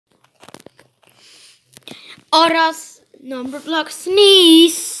Oras number block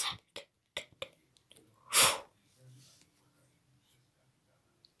sneeze. Phew.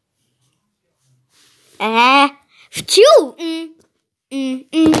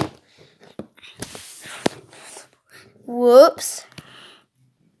 Whoops.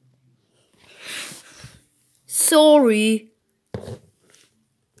 Sorry.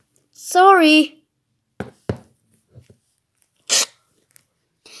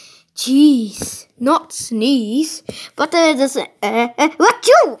 Jeez, not sneeze, but there's what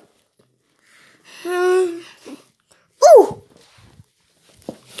you? Ooh.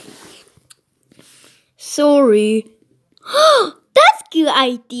 Sorry. That's a good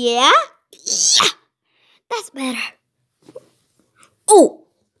idea. Yeah, that's better. Oh.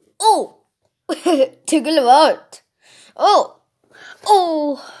 Tickle about. Oh.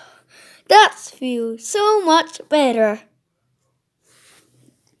 That feels so much better.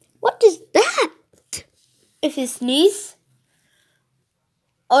 What is that? If you sneeze,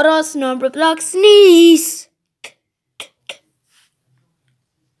 Oras number block sneeze.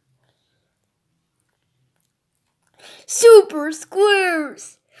 Super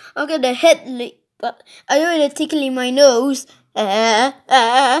squares. I'm gonna hit but I'm gonna tickle in my nose. What?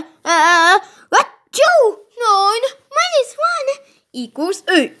 2 9 minus 1 equals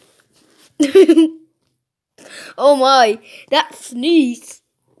 8. Oh my, that sneeze.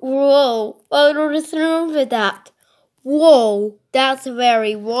 Whoa, I don't remember that. Whoa, that's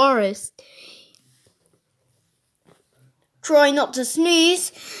very worse. Try not to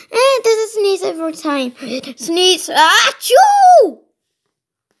sneeze. There's a sneeze every time. Sneeze. Achoo!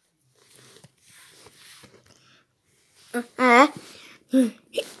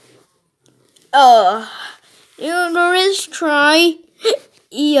 You always try.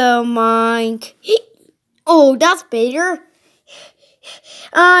 Yeah, Mike. Oh, that's better.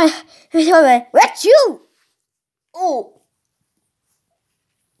 What you? Oh.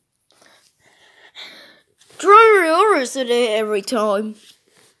 Try yours today every time.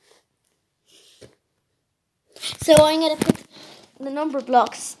 So I'm gonna put the number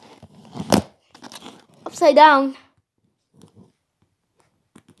blocks upside down.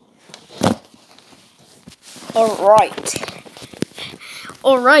 All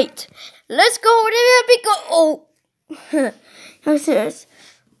right. Let's go to the big. Oh. How's this?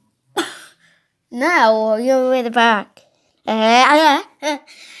 Now you're way the back.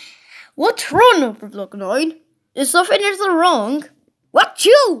 What's wrong, number block 9? Is something is wrong? What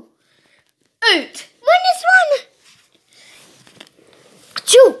you? 8 minus 1.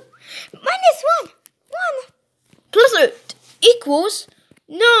 2 minus 1. 1 plus 8 equals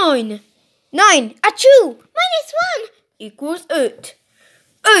 9. 9 2 minus 1 equals 8.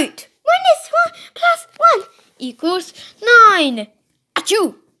 8 minus 1 plus 1 equals 9.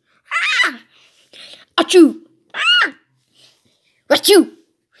 Achoo! Achoo! Achoo!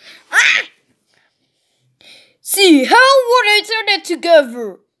 See how would I turn it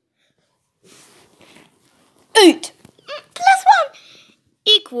together? 8 plus 1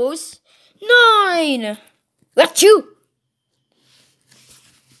 equals 9. Achoo!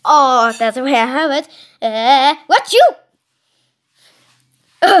 Oh, that's the way I have it. What you?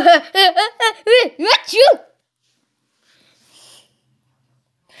 What you?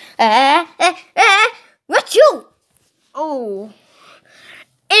 What you? Oh,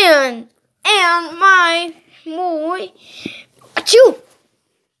 and my boy. What you?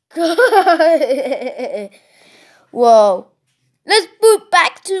 Whoa! Let's put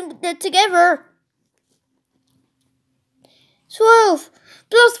back together. 12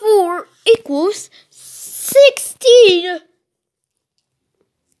 plus 4 equals 16.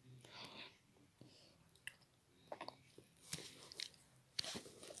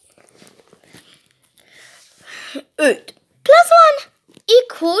 8 plus 1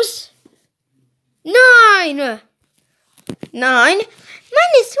 equals 9. 9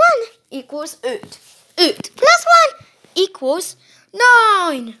 minus 1 equals 8. 8 plus 1 equals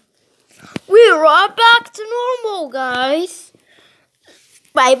 9. We're all back to normal, guys.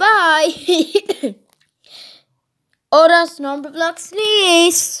 Bye-bye. Oras number block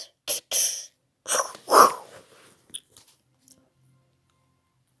sneeze.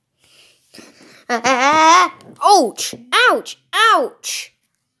 Ouch! Ouch! Ouch!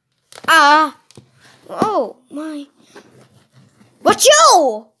 Oh my! What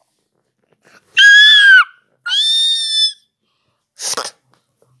you?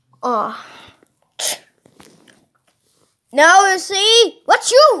 Oh. Now you see?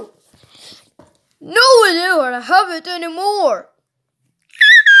 What you? No idea what I have it anymore.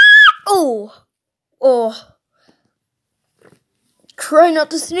 Oh. Try not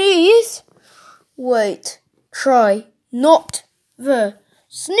to sneeze. Wait. Try not the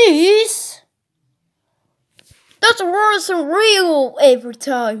sneeze. That wasn't real every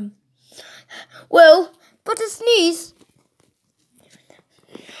time. Well, but the sneeze.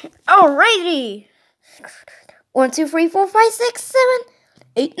 Alrighty. 1, 2, 3, 4, 5, 6, 7,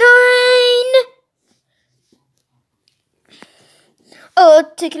 8, 9. Oh,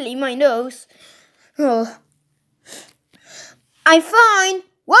 tickling my nose. Oh. I'm fine.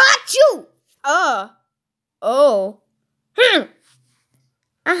 What you? Oh.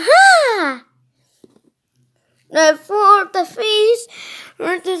 Aha! Now for the face,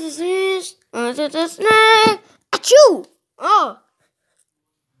 onto the sneeze, onto the snake. Achoo! Oh.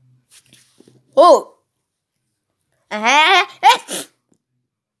 Oh.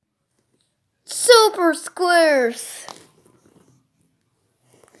 Super squares.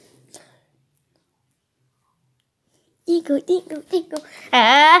 Dingo, dingo, dingo.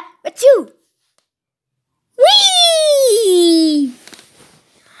 Achoo! Whee!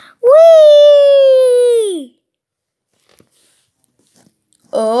 Whee!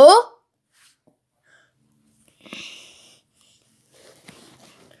 Oh.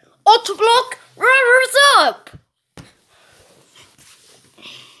 Autoblock, runners up!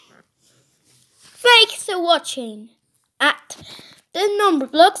 Thanks for watching at the Number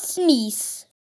Block Sneeze.